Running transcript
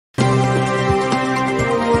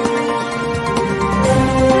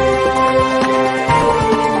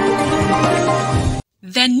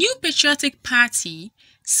Patriotic Party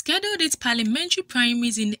scheduled its parliamentary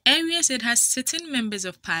primaries in areas it has sitting members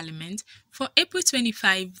of parliament for April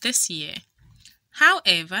 25 this year.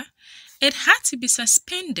 However, it had to be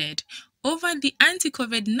suspended over the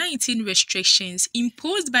anti-COVID-19 restrictions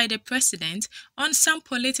imposed by the president on some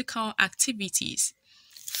political activities.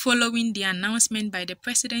 Following the announcement by the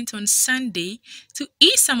president on Sunday to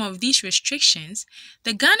ease some of these restrictions,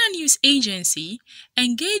 the Ghana News Agency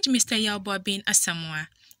engaged Mr Yaw Buaben-Asamoah,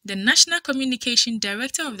 the National Communications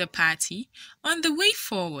Director of the party, on the way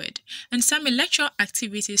forward and some electoral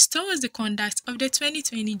activities towards the conduct of the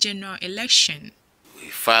 2020 general election. We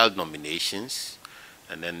filed nominations,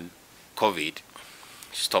 and then COVID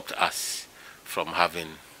stopped us from having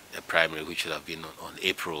a primary which should have been on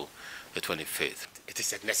April the 25th. It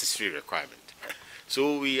is a necessary requirement.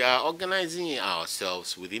 So we are organizing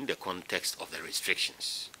ourselves within the context of the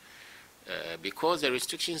restrictions. Because the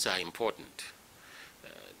restrictions are important,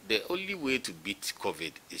 the only way to beat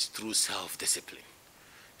COVID is through self-discipline.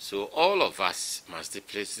 So all of us must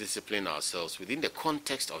discipline ourselves within the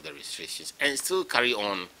context of the restrictions and still carry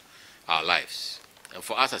on our lives. And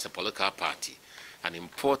for us as a political party, an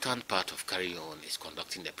important part of carrying on is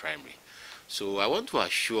conducting the primary. So I want to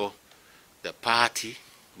assure the party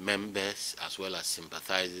members as well as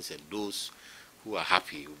sympathizers and those who are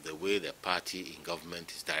happy with the way the party in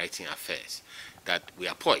government is directing affairs that we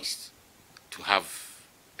are poised to have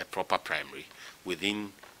a proper primary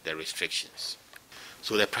within the restrictions.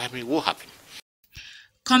 So the primary will happen.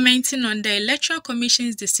 Commenting on the Electoral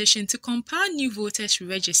Commission's decision to compile new voters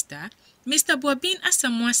register, Mr.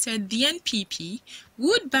 Buaben-Asamoah said the NPP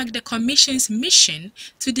would back the Commission's mission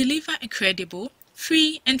to deliver a credible,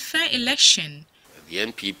 free and fair election. The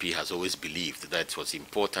NPP has always believed that it was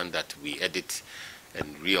important that we edit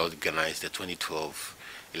and reorganize the 2012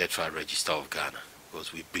 Electoral Register of Ghana,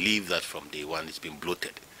 because we believe that from day one it's been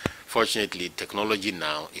bloated. Fortunately, technology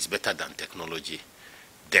now is better than technology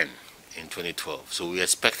then in 2012. So we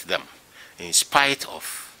expect them, in spite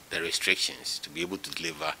of the restrictions, to be able to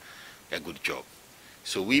deliver a good job.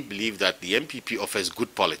 So we believe that the NPP offers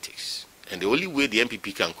good politics. And the only way the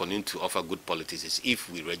NPP can continue to offer good politics is if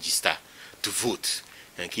we register to vote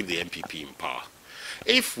and keep the NPP in power.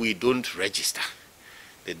 If we don't register,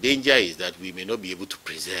 the danger is that we may not be able to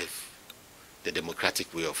preserve the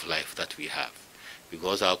democratic way of life that we have,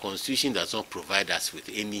 because our constitution does not provide us with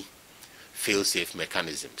any fail-safe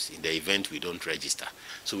mechanisms in the event we don't register.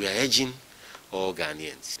 So we are urging all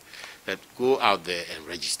Ghanaians that go out there and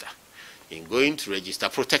register. In going to register,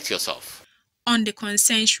 protect yourself. On the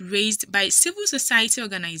concerns raised by civil society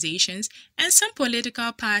organizations and some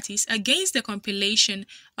political parties against the compilation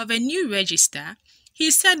of a new register,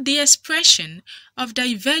 he said the expression of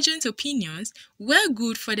divergent opinions were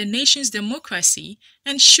good for the nation's democracy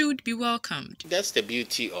and should be welcomed. That's the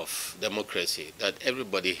beauty of democracy, that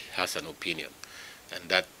everybody has an opinion and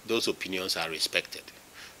that those opinions are respected.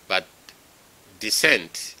 But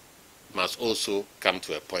dissent must also come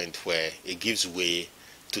to a point where it gives way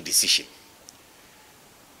to decision.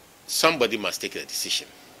 Somebody must take a decision.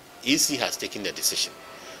 EC has taken the decision.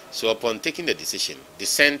 So upon taking the decision,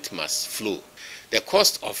 dissent must flow. The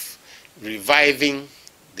cost of reviving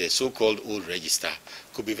the so-called old register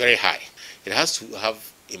could be very high. It has to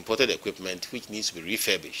have imported equipment which needs to be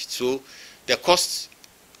refurbished. So the cost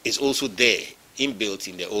is also there, inbuilt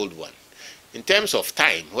in the old one. In terms of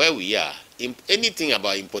time, where we are, anything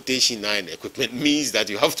about importation and equipment means that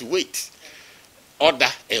you have to wait.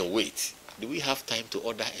 Order and wait. Do we have time to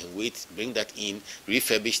order and wait, bring that in,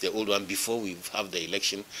 refurbish the old one before we have the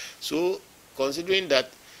election? So considering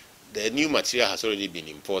that the new material has already been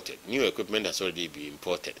imported, new equipment has already been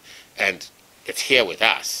imported, and it's here with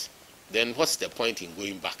us, then what's the point in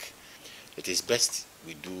going back? It is best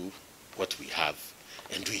we do what we have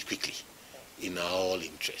and do it quickly, in our all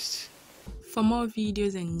interest. For more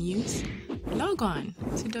videos and news, log on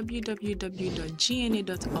to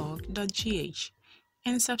www.gna.org.gh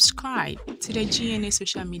and subscribe to the GNA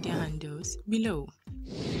social media handles below.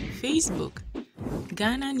 Facebook,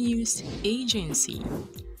 Ghana News Agency.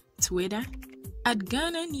 Twitter,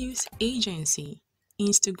 @Ghana News Agency.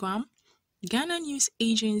 Instagram, Ghana News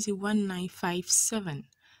Agency 1957.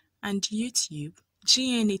 And YouTube,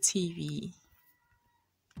 GNA TV.